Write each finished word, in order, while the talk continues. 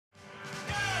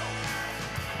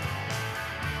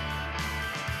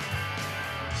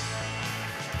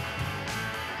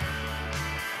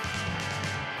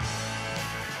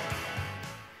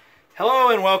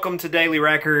Hello and welcome to Daily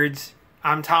Records.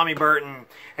 I'm Tommy Burton,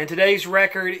 and today's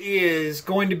record is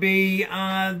going to be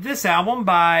this album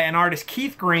by an artist,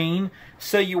 Keith Green,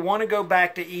 So You Want to Go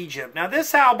Back to Egypt. Now,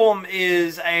 this album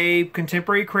is a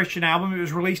contemporary Christian album. It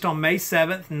was released on May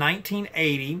 7th,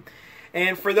 1980.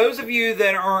 And for those of you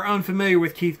that are unfamiliar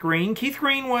with Keith Green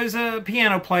was a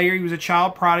piano player. He was a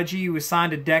child prodigy. He was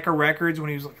signed to Decca Records when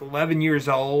he was like 11 years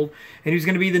old, and he was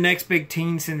going to be the next big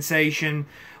teen sensation.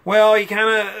 Well, he kind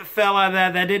of fell out of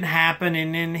that. That didn't happen,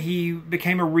 and then he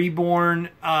became a reborn,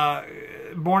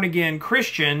 born-again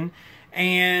Christian,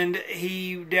 and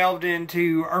he delved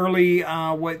into early,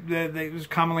 what was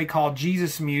commonly called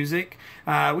Jesus music,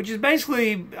 which is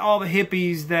basically all the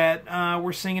hippies that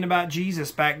were singing about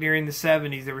Jesus back during the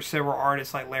 70s. There were several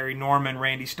artists like Larry Norman,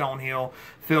 Randy Stonehill,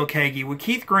 Phil Keaggy. Well,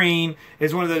 Keith Green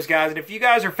is one of those guys, and if you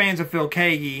guys are fans of Phil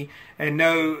Keaggy and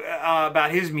know about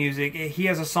his music, he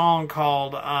has a song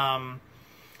called, the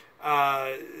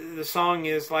song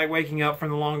is like Waking Up from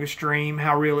the Longest Dream,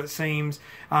 How Real It Seems.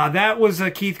 That was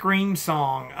a Keith Green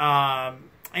song.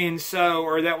 And so,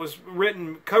 or that was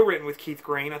co-written with Keith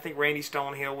Green. I think Randy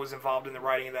Stonehill was involved in the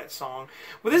writing of that song.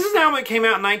 Well, this is an album that came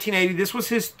out in 1980. This was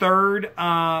his third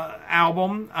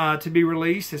album to be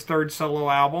released, his third solo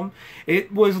album.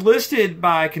 It was listed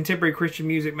by Contemporary Christian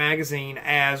Music magazine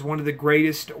as one of the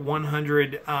greatest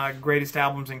 100 greatest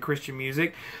albums in Christian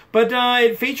music. But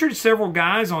it featured several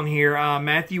guys on here,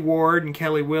 Matthew Ward and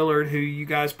Kelly Willard, who you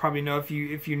guys probably know if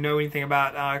you know anything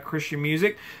about Christian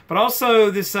music. But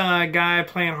also this guy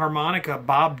playing harmonica,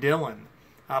 Bob Dylan,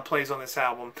 plays on this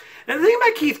album. And the thing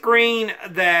about Keith Green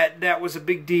that was a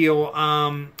big deal,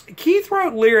 Keith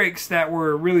wrote lyrics that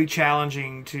were really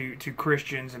challenging to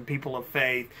Christians and people of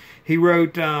faith. He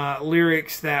wrote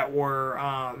lyrics that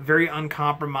were very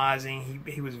uncompromising.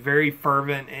 He was very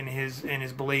fervent in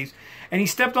his beliefs, and he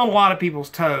stepped on a lot of people's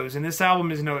toes, and this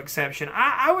album is no exception.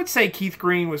 I would say Keith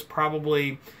Green was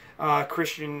probably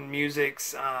Christian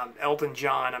music's Elton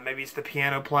John. Maybe it's the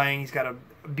piano playing. He's got a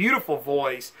beautiful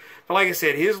voice. But like I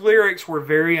said, his lyrics were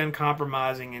very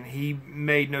uncompromising, and he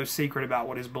made no secret about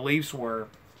what his beliefs were.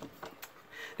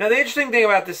 Now, the interesting thing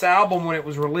about this album, when it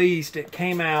was released, it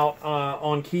came out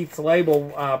on Keith's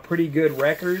label, Pretty Good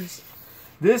Records.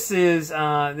 This is,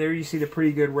 there you see the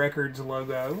Pretty Good Records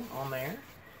logo on there,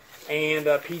 and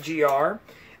PGR.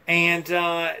 And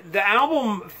the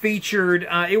album featured,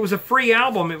 it was a free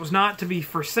album. It was not to be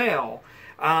for sale.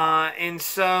 And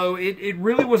so it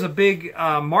really was a big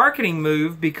marketing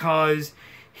move, because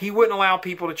he wouldn't allow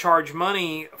people to charge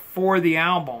money for the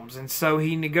albums. And so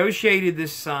he negotiated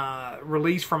this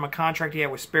release from a contract he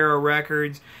had with Sparrow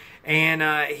Records. And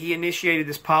he initiated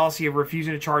this policy of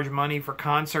refusing to charge money for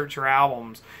concerts or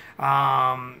albums.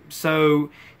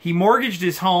 So he mortgaged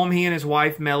his home, he and his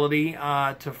wife Melody,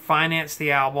 to finance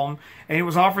the album, and it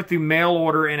was offered through mail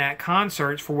order and at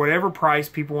concerts for whatever price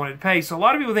people wanted to pay. So a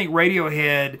lot of people think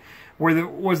Radiohead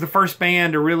was the first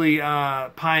band to really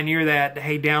pioneer that,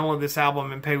 hey, download this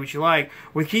album and pay what you like.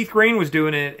 Well, Keith Green was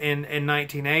doing it in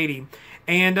 1980.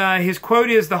 And his quote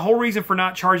is, "The whole reason for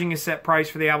not charging a set price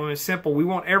for the album is simple. We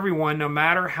want everyone, no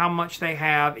matter how much they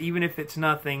have, even if it's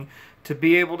nothing, to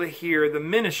be able to hear the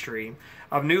ministry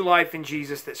of new life in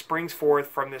Jesus that springs forth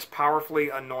from this powerfully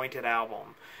anointed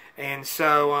album." And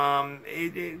so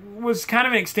it was kind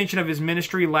of an extension of his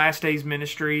ministry, Last Days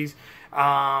Ministries.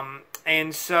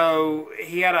 And so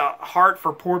he had a heart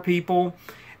for poor people.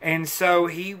 And so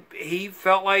he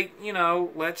felt like,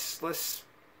 let's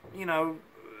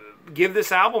give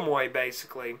this album away,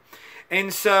 basically.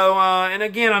 And so, and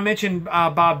again, I mentioned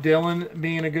Bob Dylan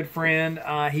being a good friend.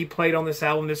 He played on this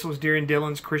album. This was during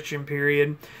Dylan's Christian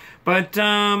period. But,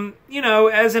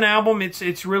 as an album,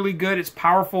 it's really good. It's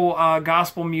powerful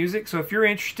gospel music. So if you're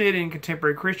interested in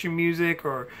contemporary Christian music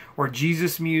or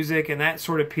Jesus music and that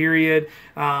sort of period,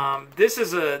 this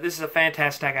is a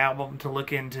fantastic album to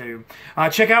look into.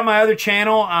 Check out my other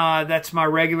channel. That's my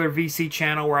regular VC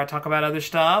channel where I talk about other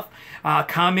stuff.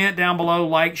 Comment down below,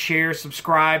 like, share,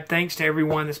 subscribe. Thanks to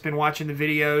everyone that's been watching the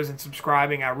videos and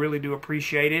subscribing. I really do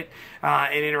appreciate it,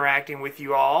 and interacting with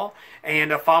you all.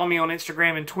 And follow me on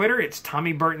Instagram and Twitter. It's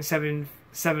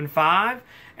TommyBurton775.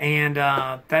 And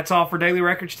that's all for Daily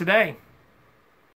Records today.